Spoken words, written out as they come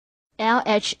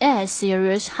LHS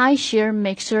series high-shear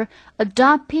mixer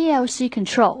adopt PLC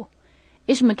control.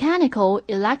 It's mechanical,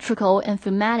 electrical, and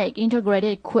pneumatic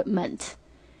integrated equipment.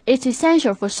 It's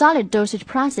essential for solid dosage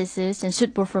processes and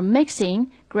suitable for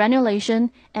mixing,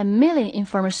 granulation, and milling in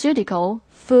pharmaceutical,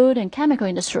 food, and chemical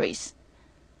industries.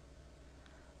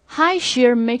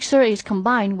 High-shear mixer is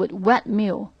combined with wet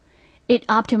mill. It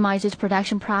optimizes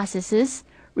production processes,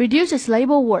 reduces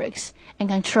labor works, and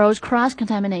controls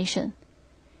cross-contamination.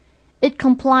 It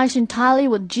complies entirely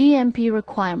with GMP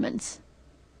requirements.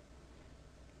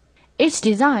 It's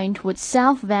designed with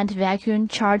self-vent vacuum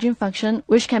charging function,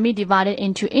 which can be divided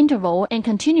into interval and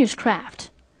continuous draft.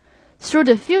 Through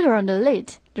the filter on the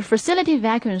lid, the facility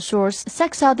vacuum source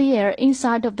sucks out the air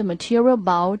inside of the material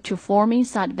bowl to form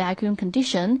inside vacuum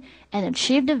condition and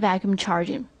achieve the vacuum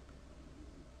charging.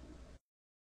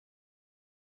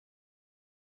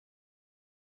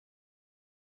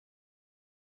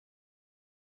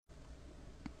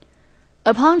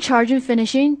 Upon charging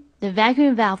finishing, the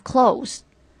vacuum valve closes.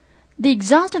 The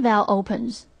exhaust valve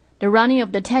opens. The running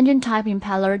of the tangent-type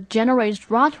impeller generates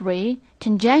rotary,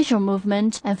 tangential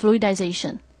movement, and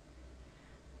fluidization.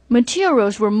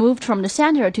 Materials were moved from the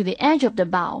center to the edge of the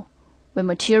bowl. When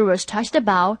materials touch the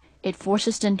bowl, it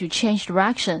forces them to change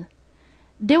direction.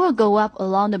 They will go up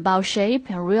along the bowl shape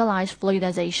and realize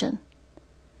fluidization.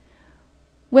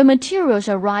 When materials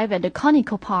arrive at the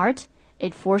conical part,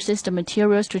 it forces the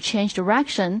materials to change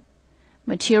direction.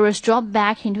 Materials drop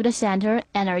back into the center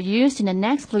and are used in the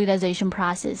next fluidization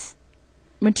process.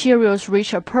 Materials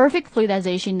reach a perfect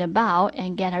fluidization in the bowl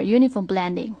and get a uniform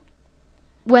blending.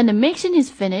 When the mixing is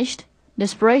finished, the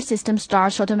spray system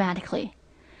starts automatically.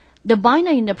 The binder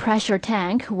in the pressure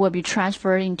tank will be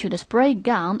transferred into the spray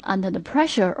gun under the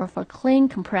pressure of a clean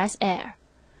compressed air.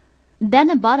 Then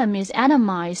the bottom is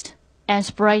atomized and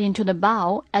sprayed into the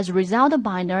bowl. As a result, the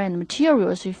binder and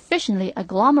materials efficiently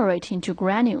agglomerate into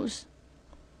granules.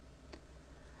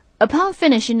 Upon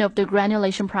finishing of the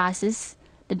granulation process,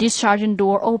 the discharging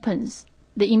door opens.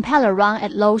 The impeller runs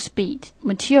at low speed.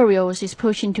 Materials is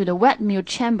pushed into the wet mill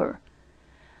chamber.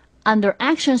 Under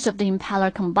actions of the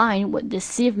impeller combined with the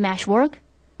sieve meshwork,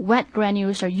 wet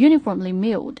granules are uniformly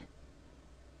milled.